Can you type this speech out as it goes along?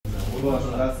باش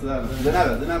دست در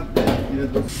زنب اینه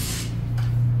دوست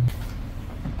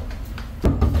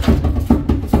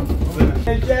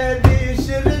نکردی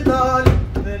شردان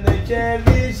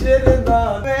نکردی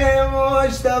شردان به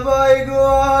مجتبی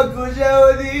گو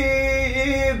کجا بودی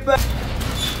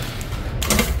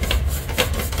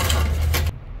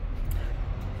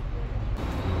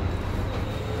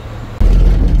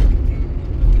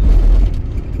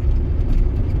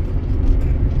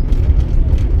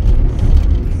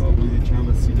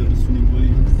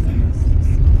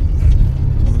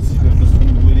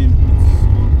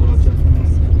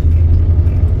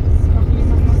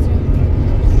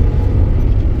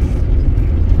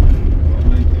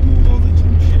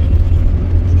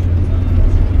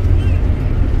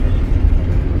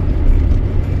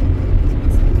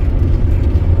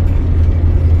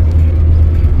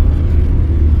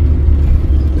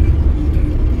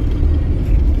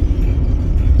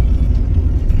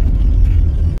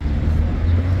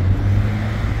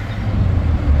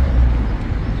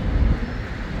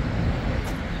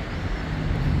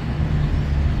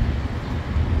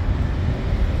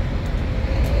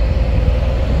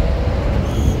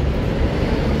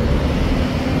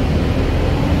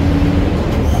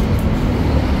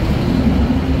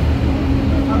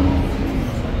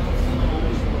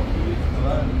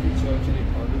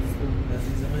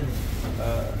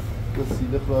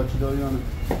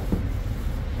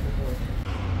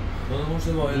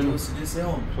وسیله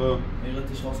سهام خب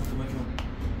حقیقتش خواستم کمکم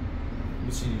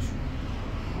بچینیشون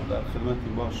در خدمتی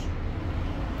باش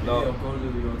لا کار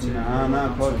داری نه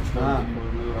کار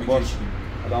نه باش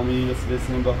الان این وسیله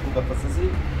سهام داخل قفسه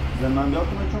زنان بیاد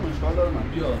کنم چون اشکال داره من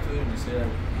بیا تو این نیسته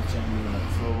چند میدونم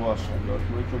تو باش بیاد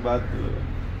کنم که بعد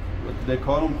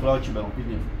دکارم خراکی برام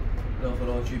پیدیم لا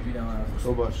خراکی پیدم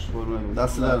تو باش برو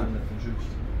دست دارم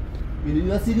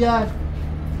میدونی وسیله هست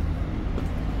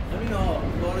همین ها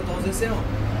دار تازه سه هم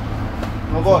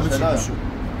ما باشه نه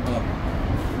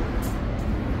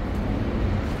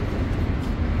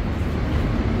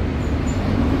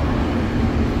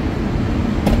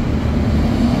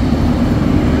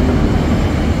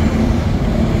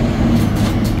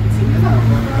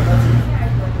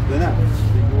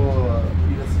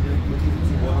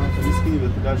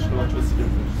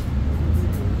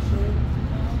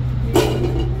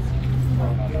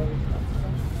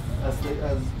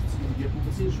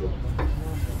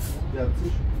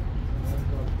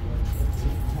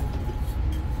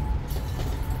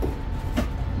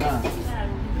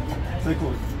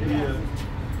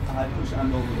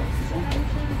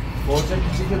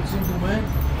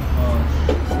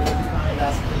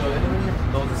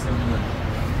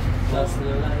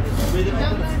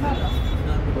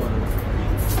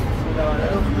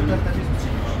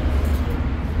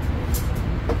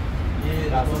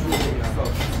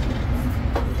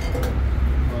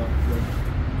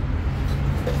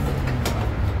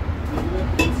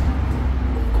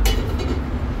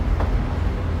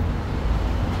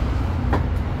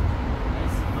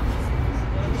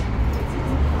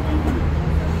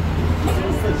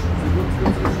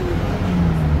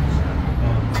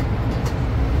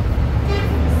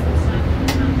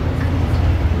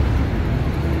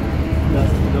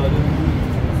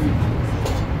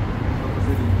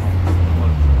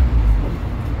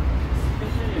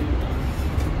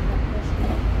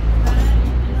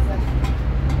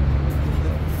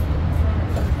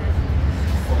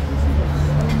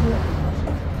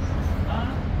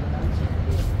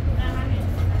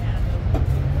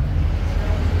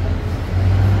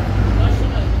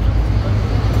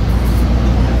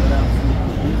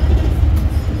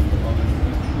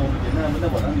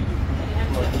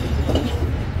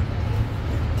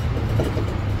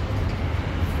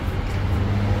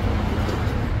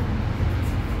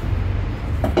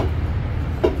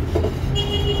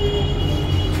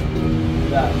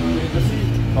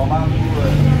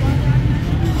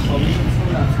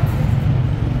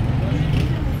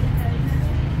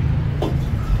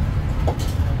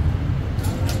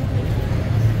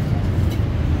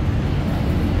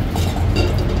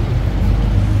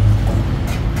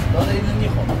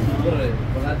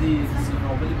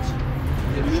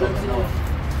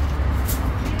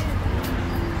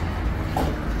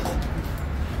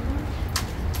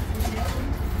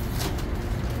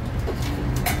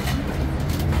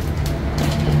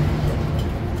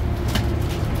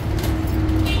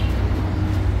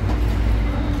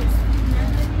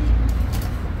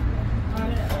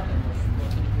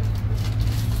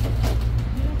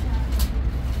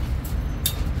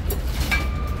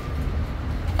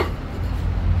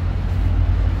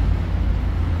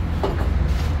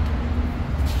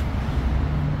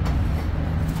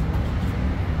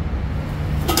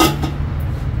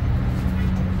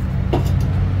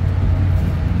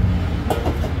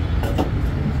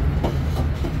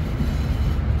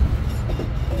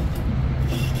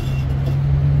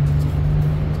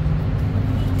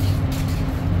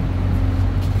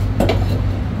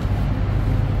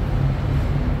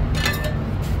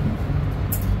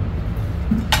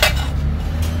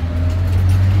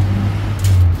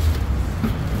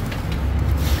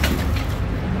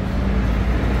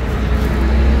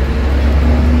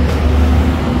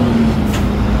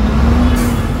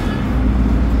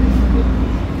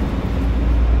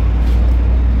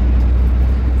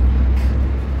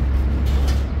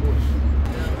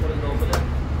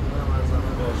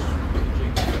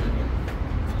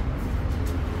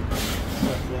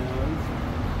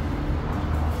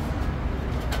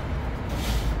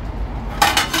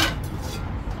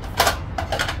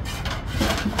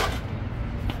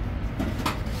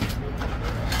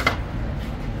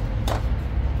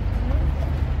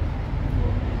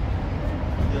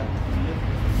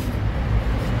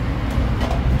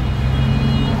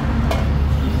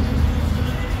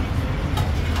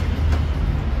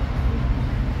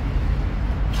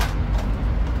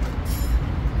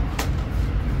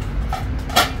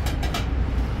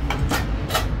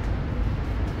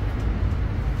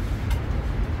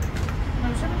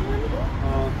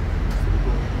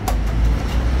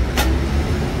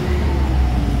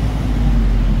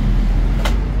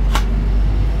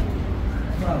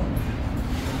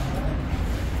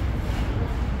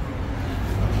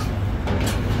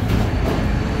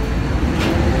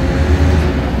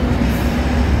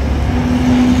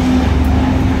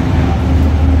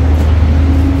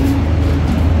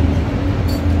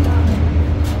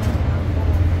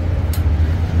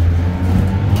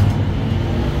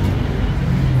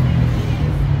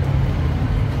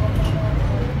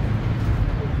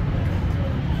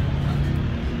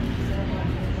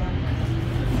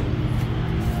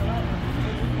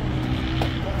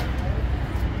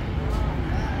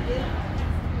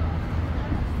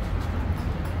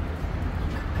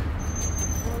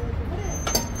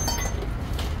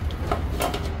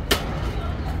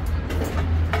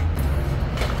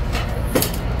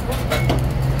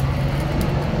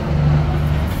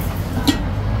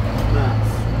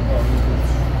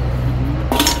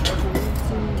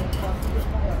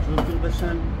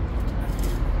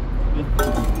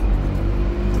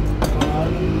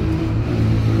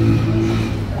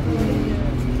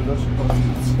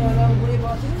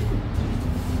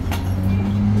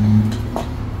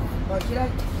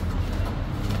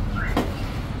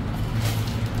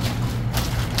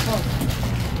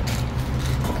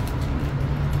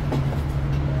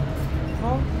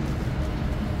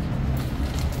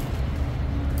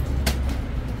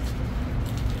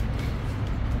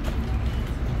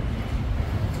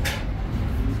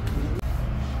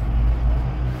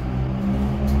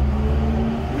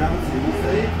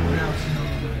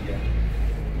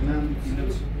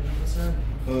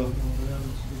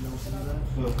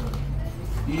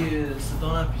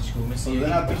dona pić, comecei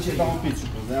Zena piće tamo piću,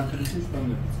 zena piće što tamo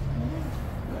ne piće.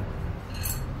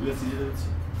 Ülesi gelirci.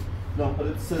 Lan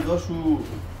palet se došu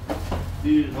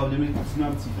i gavlemin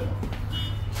sinam cide.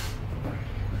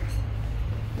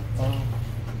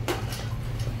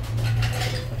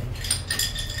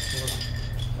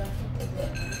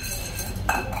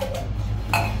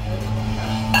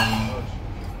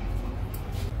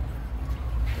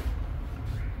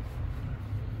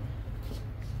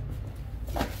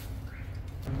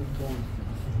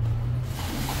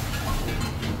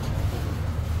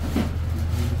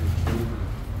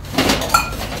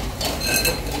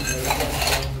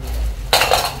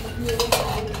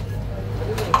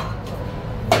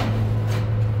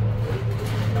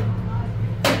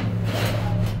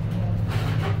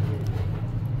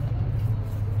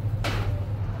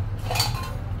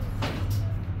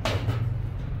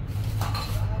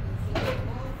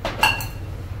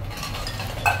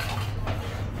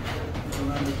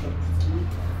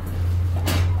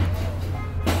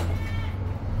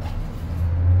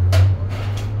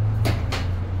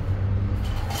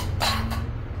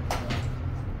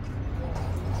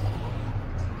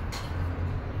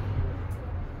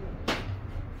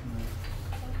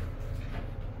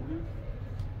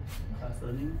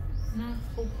 نه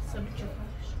خوب سبت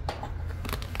شفاش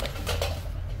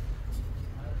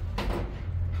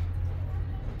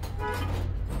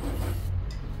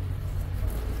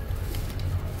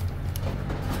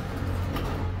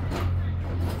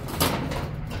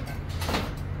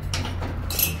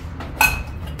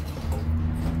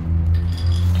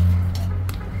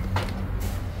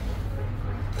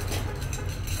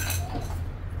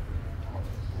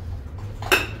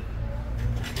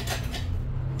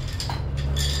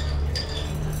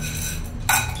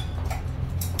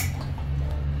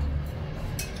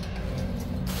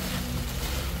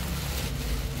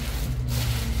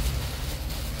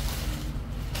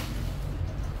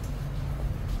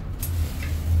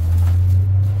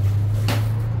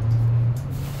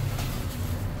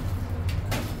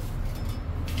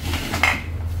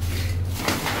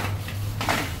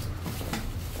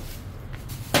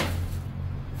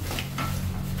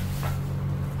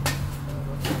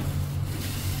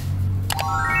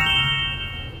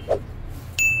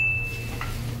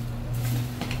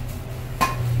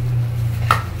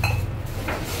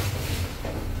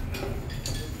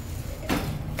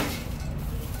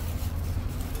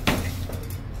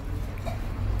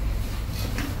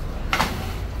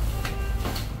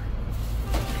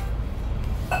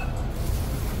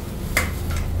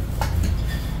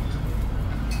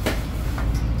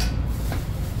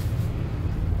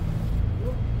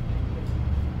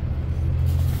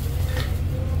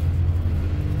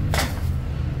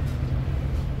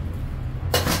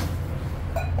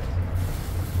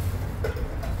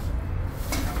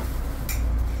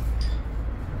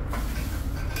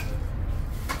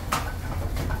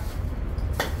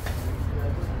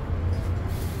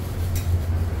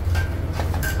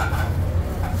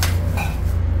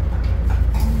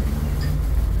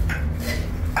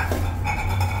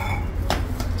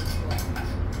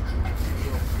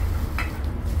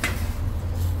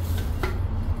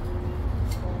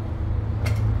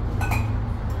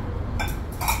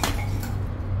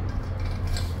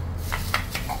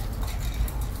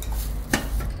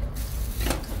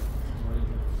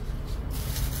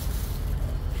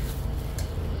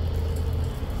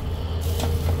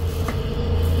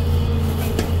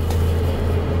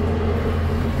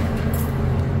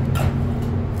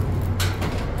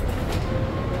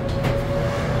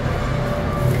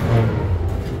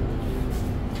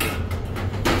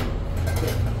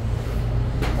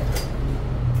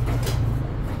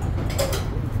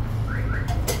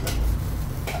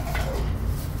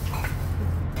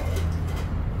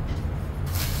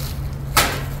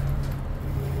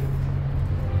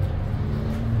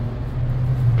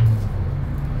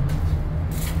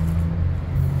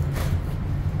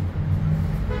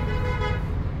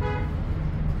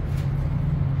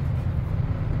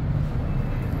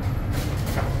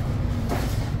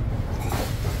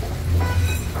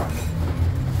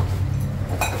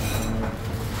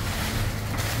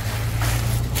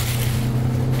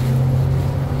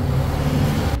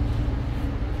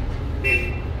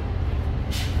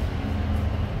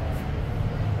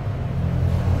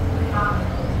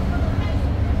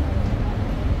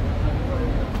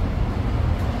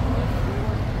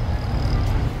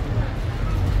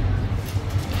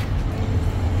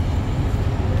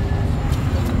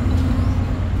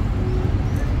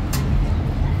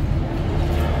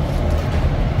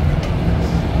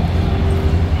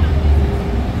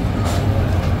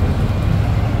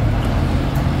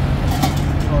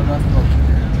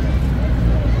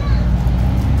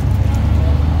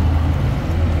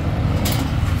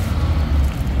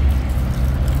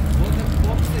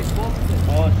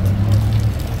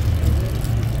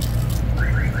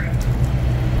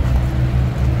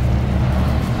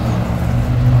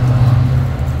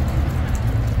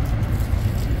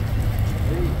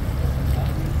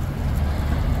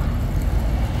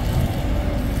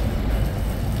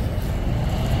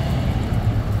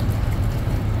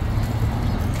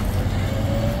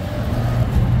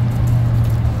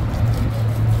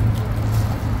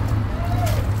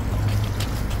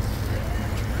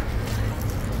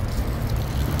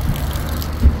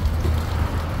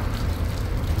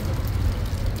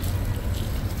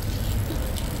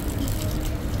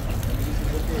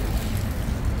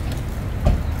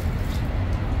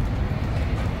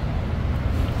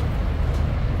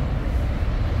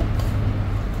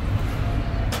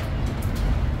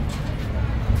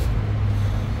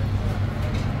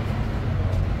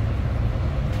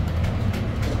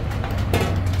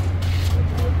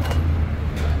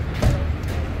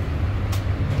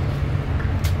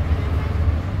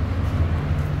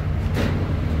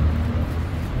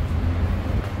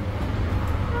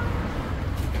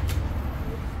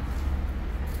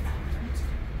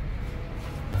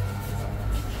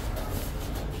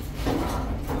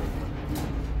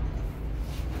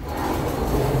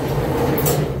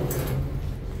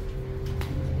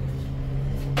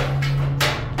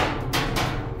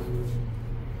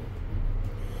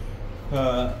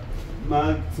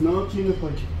تنا چینه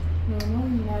پاکی نه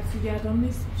این لرزی گردان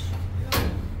نیستش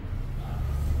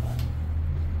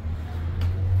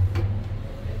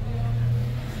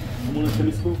همونو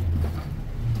تمیز کن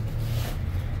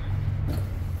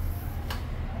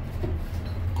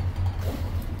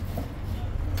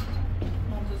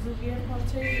منتظر یه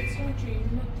پارچه یکسون که این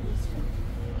نتیز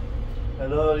کن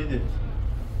هلا ریده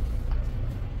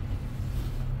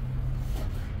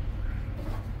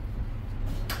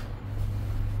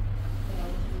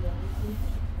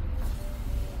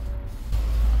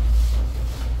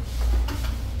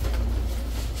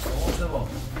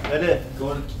بله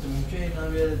گارد که ممکنه این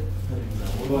هم یه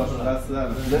باشه دست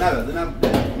در دنم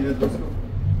دیره دوست کن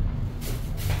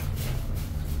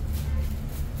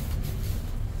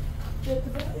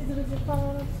جدبه اداره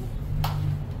زفارات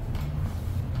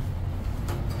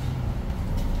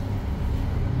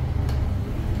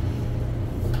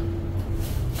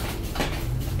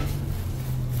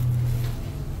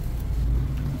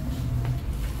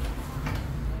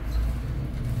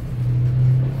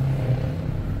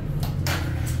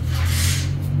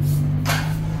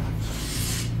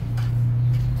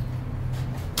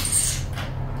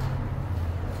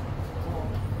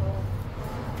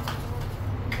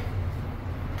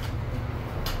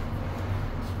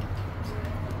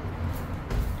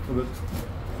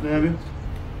نه بیم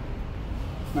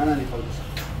من ننی خواهد بشم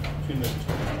فیلم بشم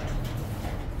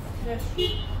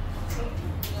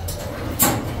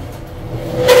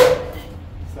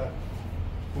سر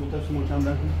کوتاش محکم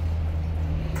در کن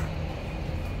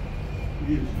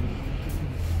دیرش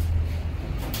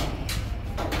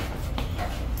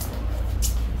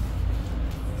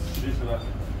دیرش بر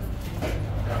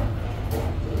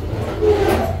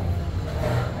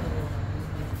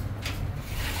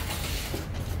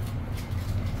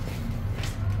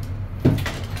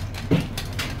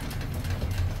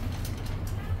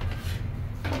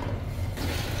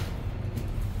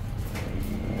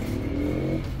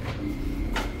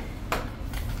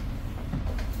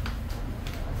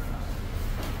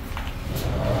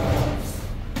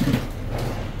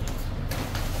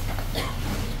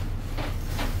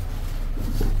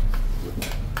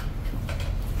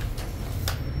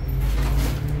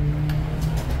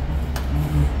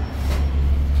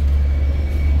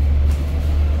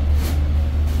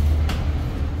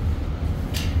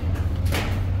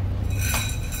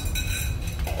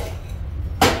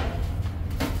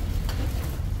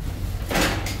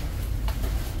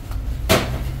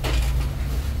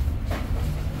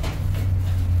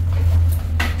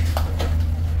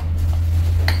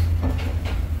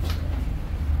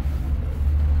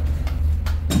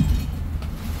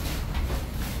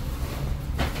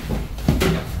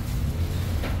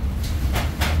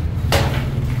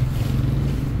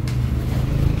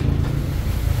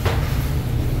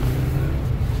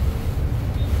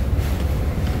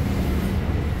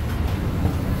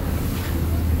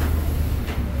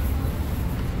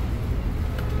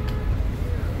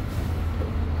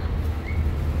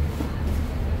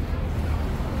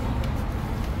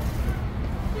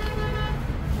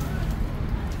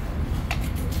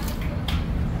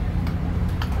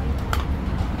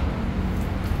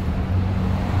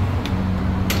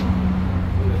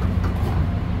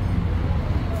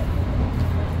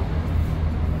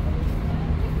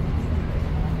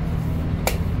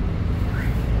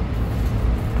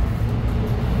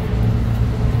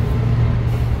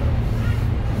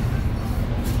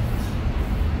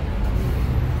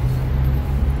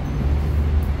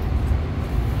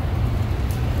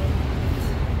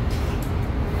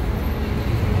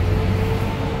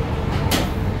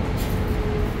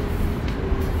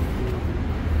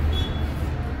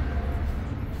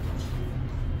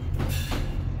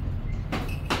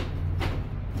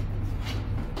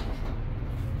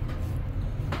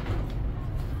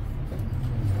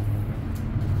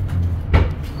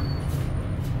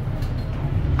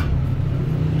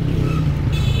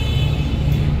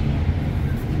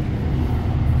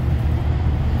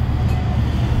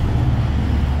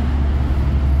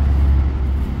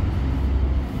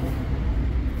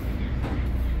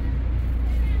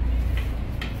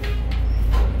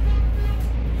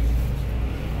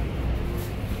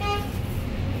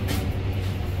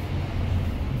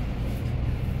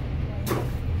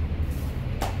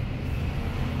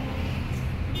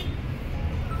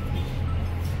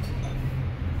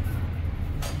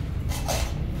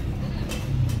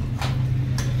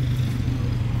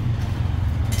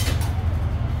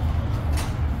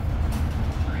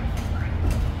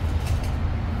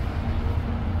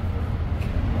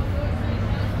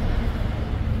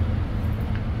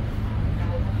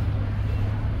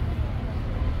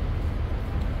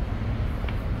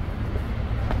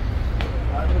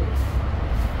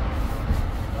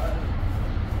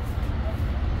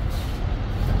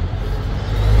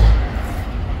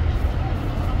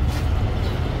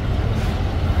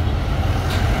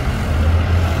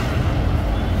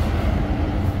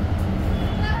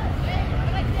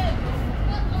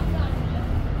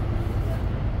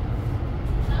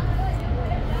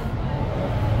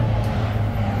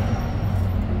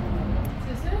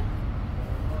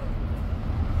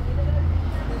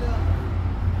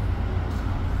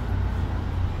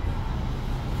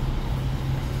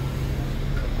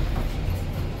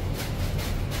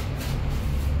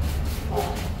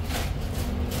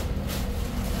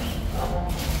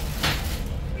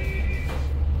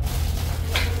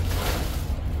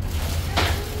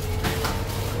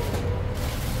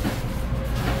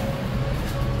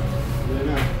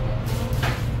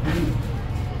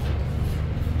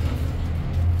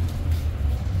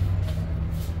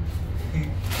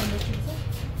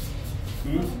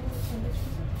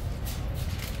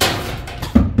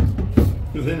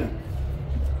زينب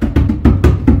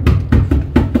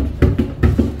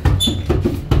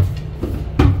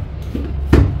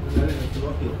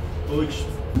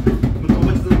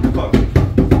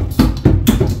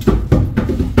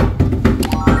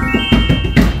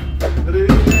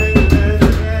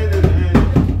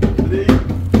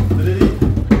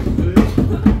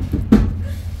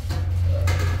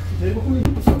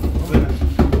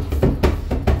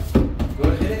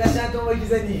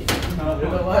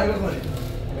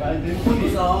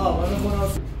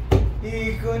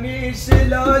يكوني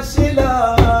شلا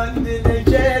شلا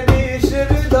لنجدي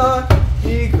شردان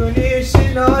يكوني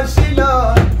شلا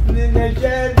شلا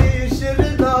لنجدي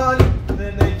شردان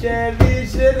لنجدي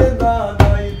شردان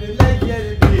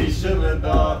لنجدي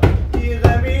شردان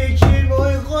يغمي كي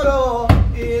موي خرو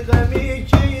يغمي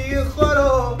كي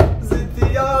خرو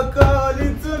زديا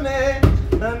كالتونه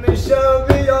همشو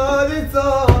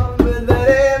بيالتا بدر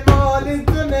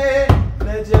مالتونه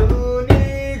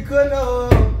نجموني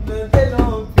كنو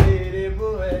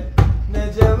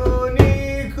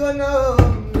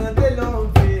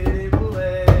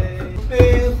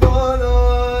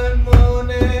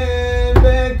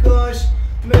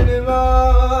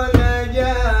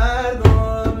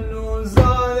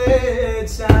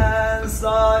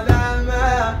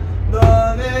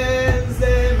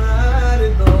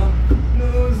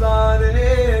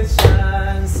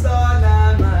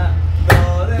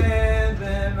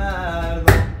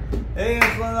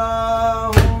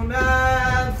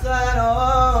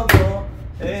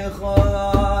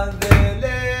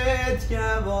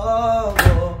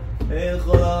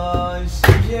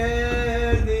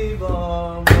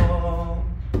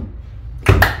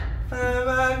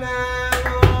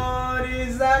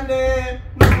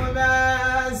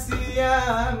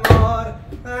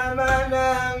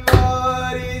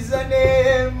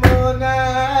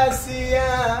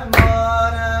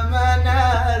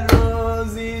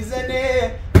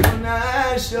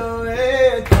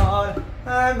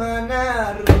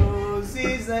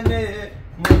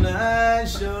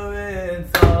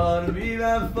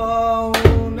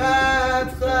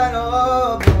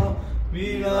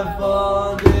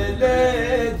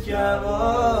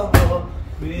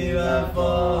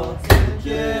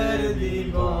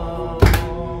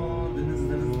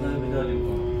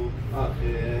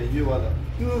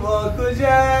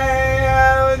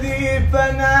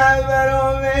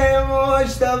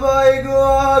مجتبی گو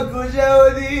کجا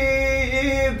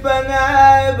ودی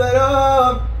پناه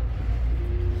برام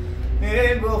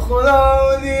ای با خدا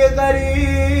ودی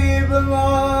قریب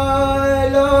ما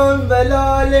الان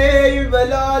بلالی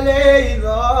بلالی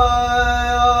دای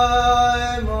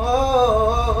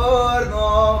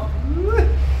مردم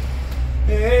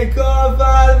ای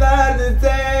کافر درد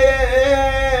تی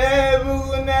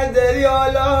بگونه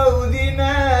دریالا ودی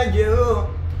نگو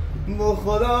با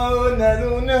خدا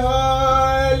ندونه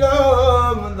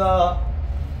حالم دا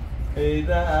ای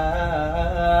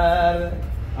در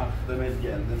Demek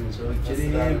geldin. Çok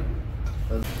kiriyim.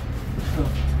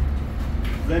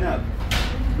 Zeynep.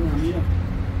 Niye?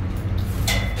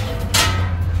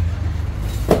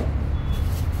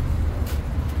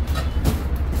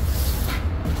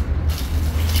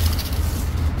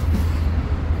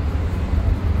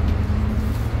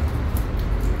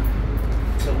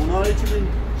 Bunlar için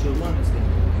çılman mesela.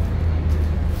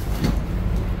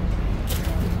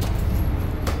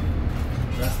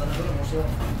 Rastlanır mı? Moşta.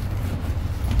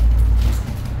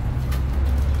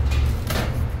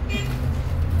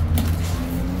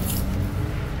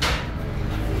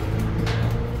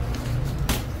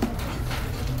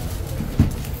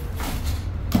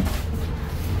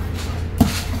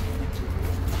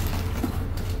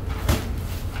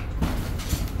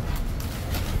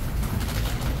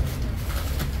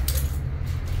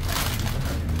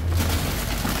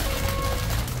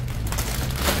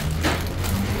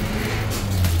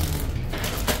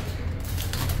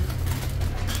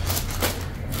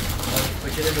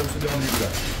 Perché devo subire un libro.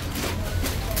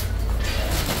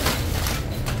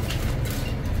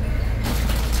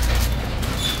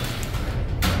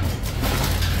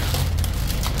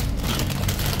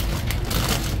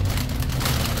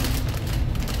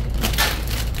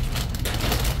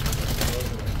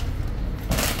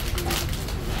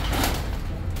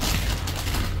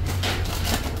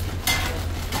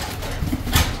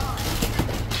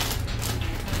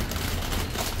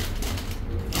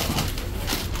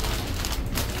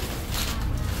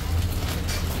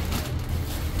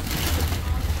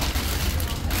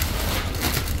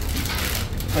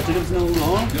 Kaçırıp sınav oldu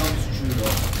ha? Yok biz üçüncü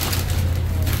daha.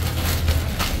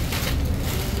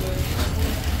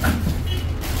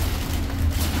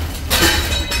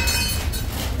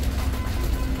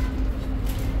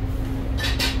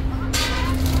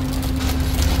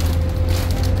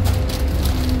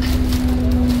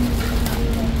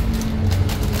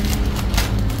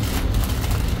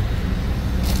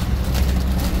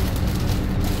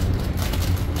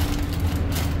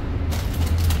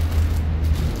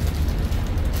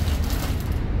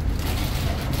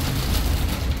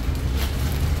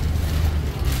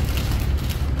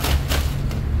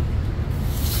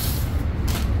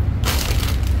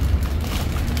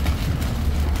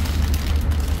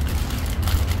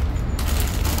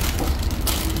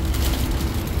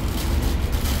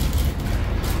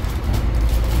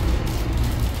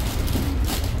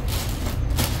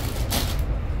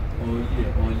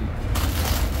 عالیه عالی.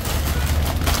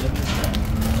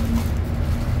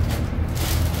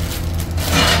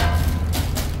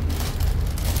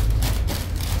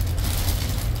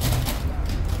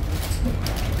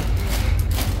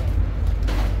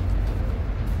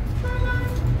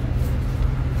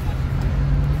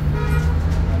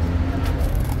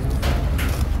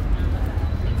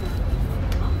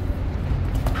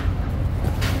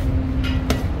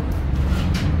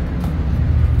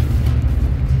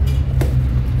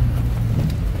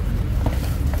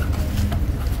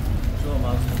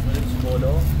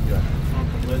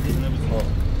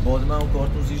 بعد من اون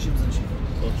کارتون زیرش بزن چی؟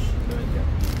 باش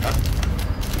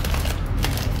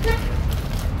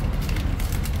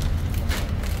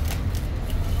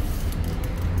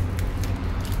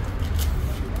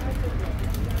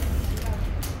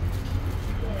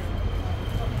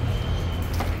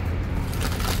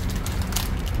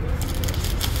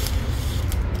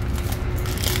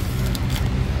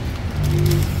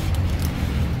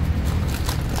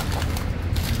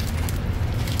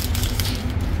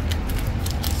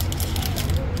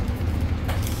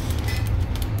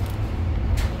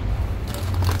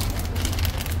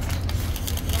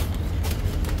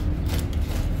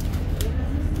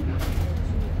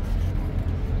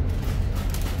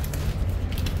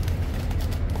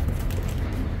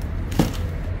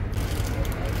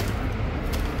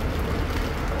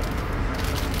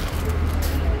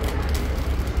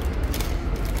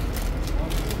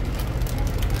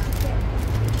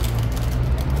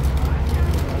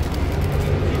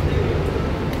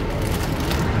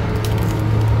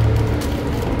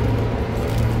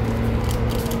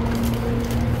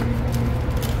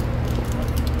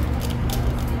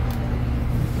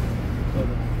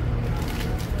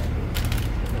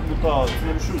تا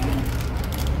نمیشون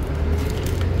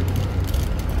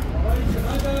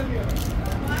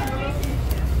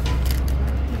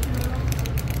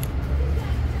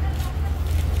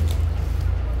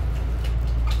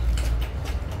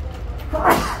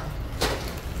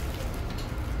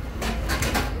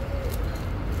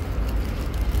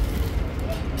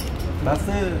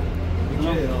بسه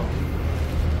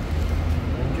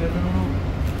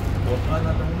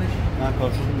نه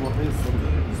کارشون واقعی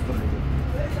استفاده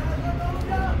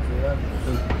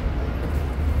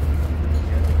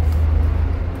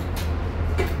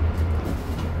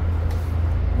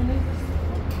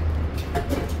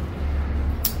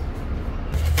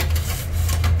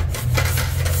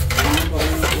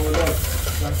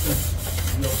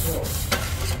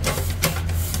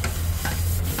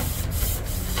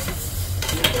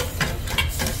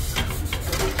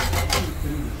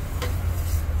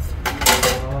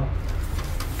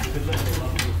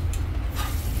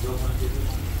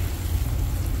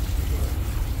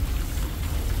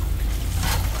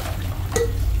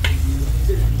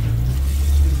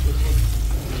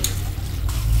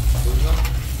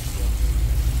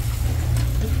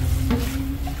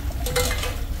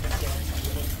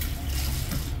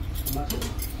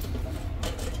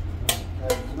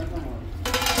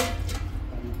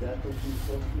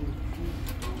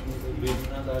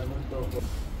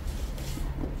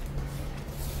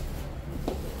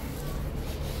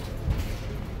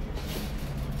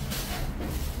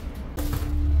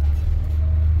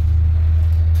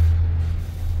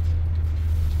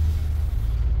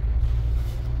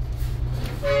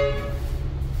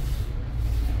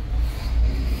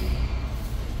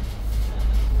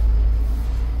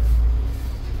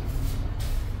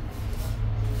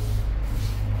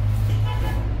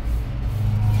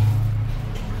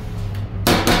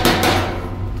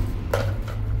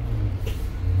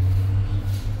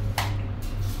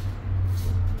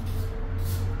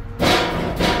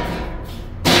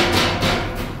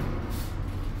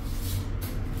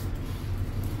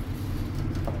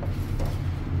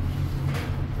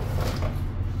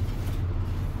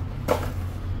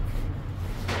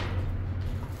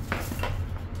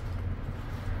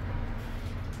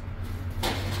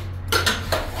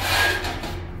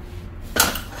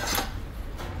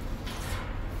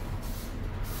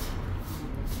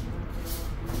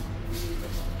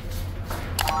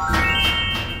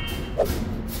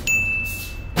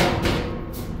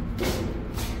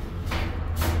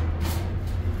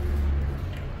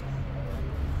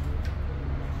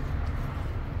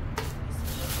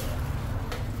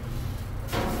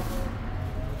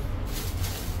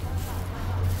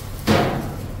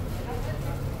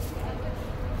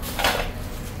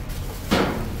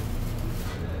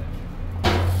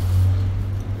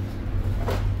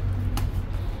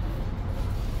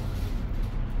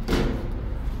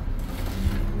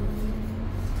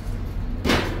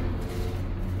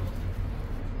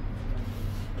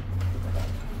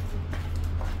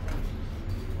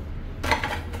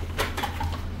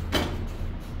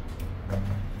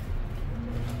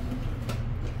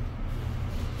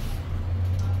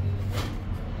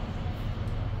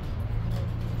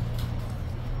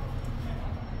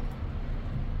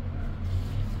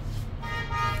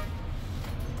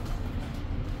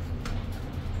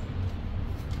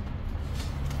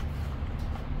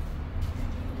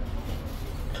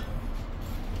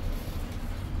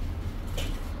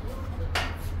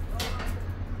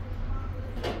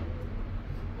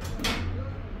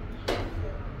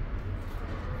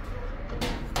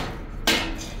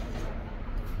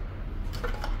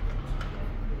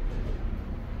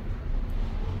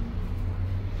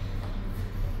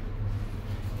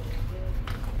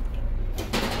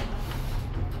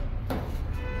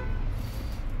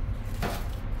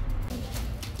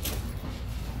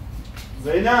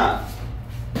زینب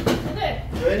بده.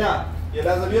 زینب یه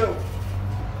لحظه بیا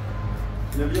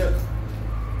بیا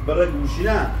برای گوشی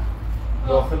نه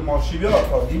داخل ماشی بیا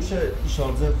تا دیم شه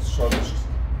شارژش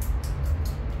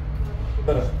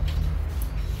بره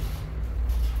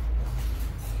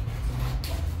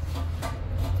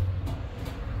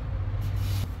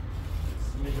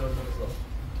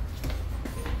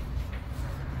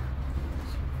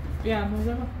بیا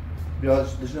مجابا بیا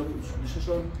دشش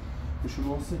رو بشور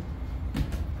واسه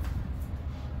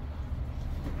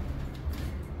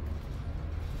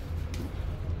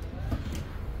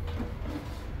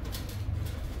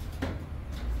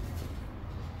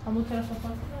همون طرف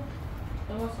پاک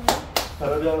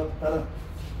ترا بیا ترا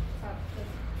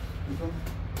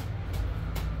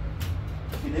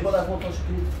ایده با دفعه پاشو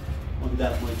کنید اون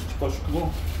دفعه چی پاشو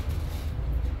کنم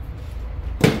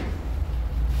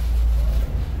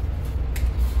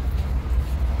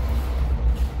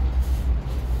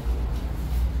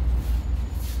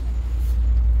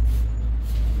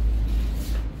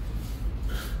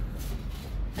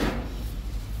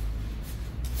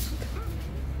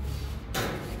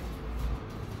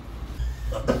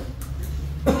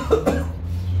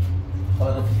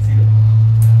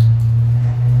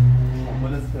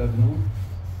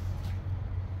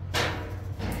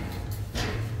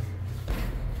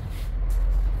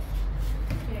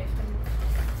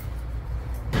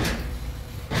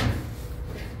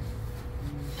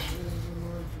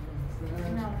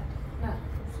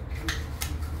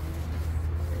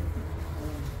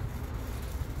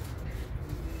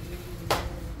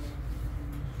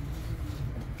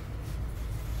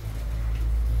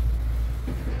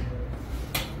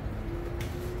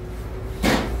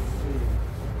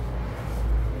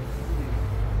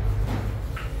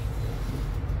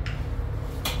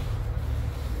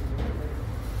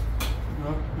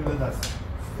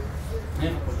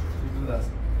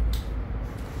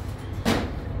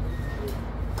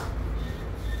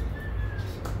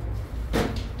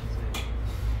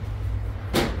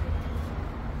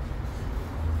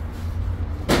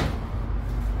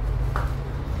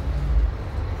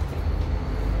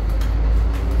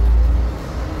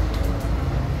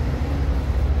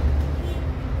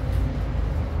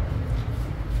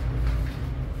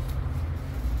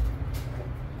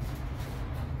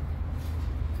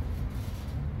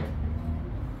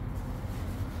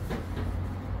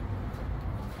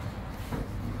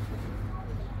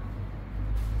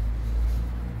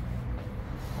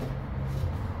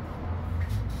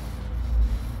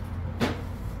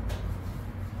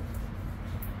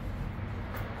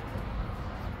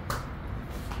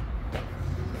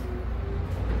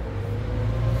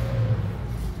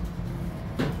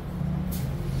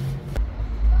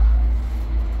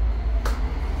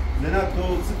زینب تو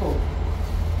چی کن؟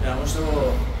 بیا مشتبه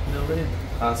اینو بریم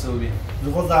خلصه و بیم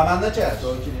دو خود زحمت نچه؟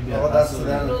 آقا دست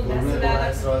در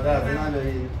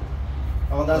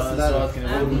آقا دست در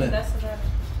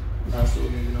دست و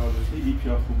بیم خیلی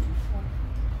پیا خوب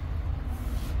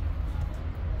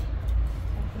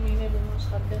مینه به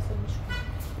مشخص میشه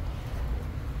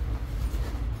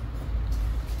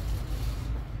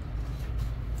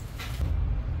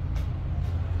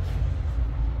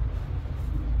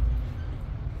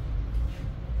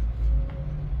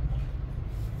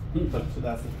Tak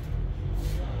przyda się.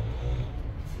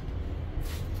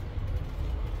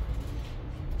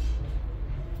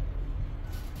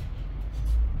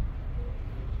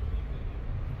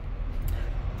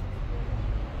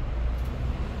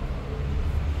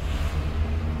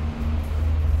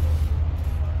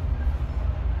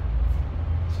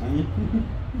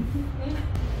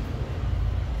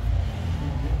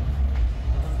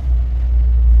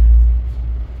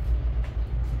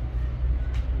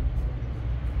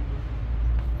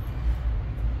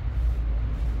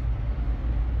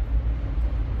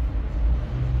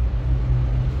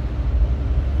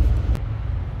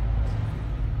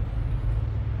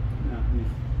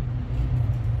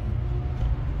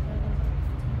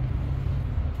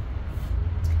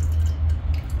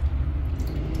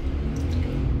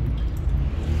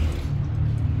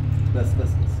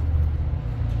 بس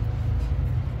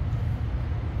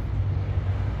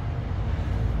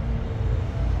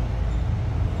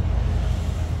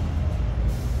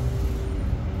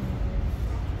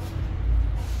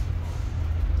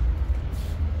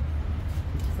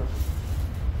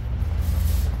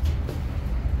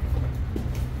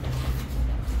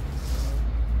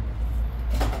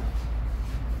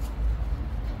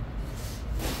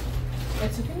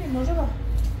Co ty mi może ba?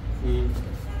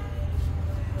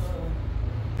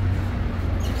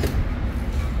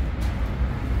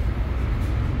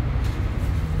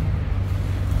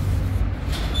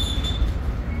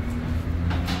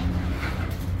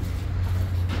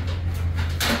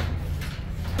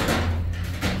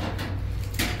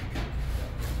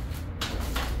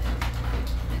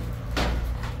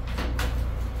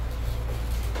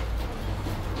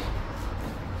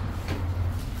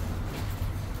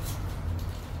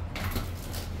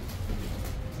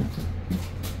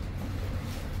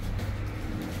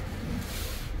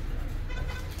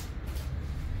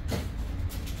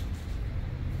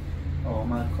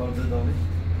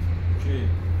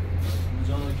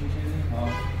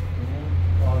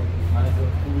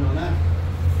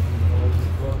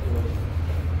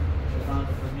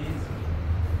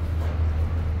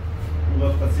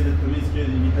 باید قصیر تمیز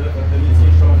کردیم این طرف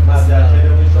تمیز شما مزدر کرده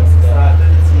و شما ساعته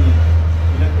نسیم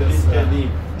اینه تمیز کردیم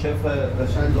کف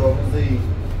قشنگ آوزهی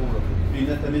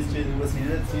اینه تمیز کردیم وسیله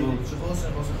نسیم چه خواست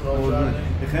خراب کرده؟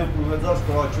 بخیم پرومزاش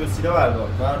کراچی وسیله بردار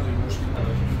برداری مشکل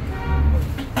نداشت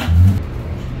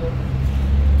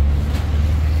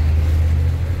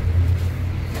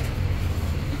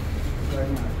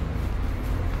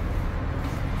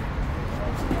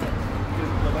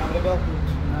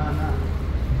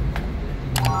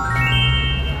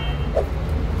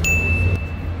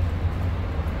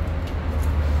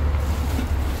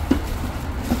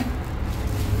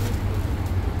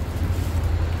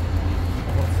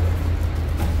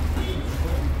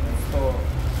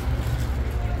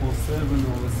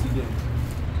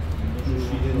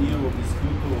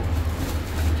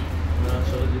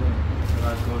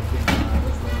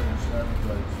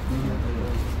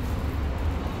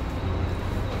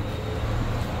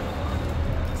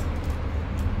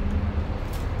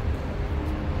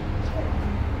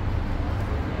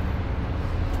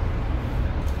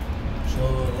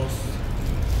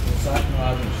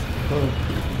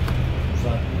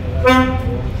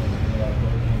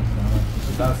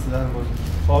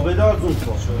رابه دار زون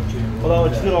کن خدا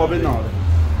وچی رابه ناره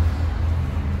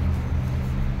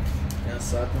یه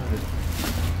ساعت نده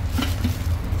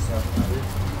ساعت نده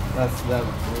دست در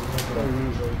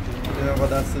یه آقا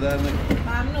دست در نکن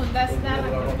ممنون دست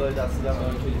در آقا دای دست در نکن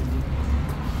ممنون خیلی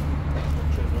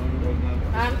ممنون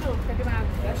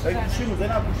دست ای در پوشی موزه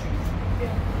نپوشی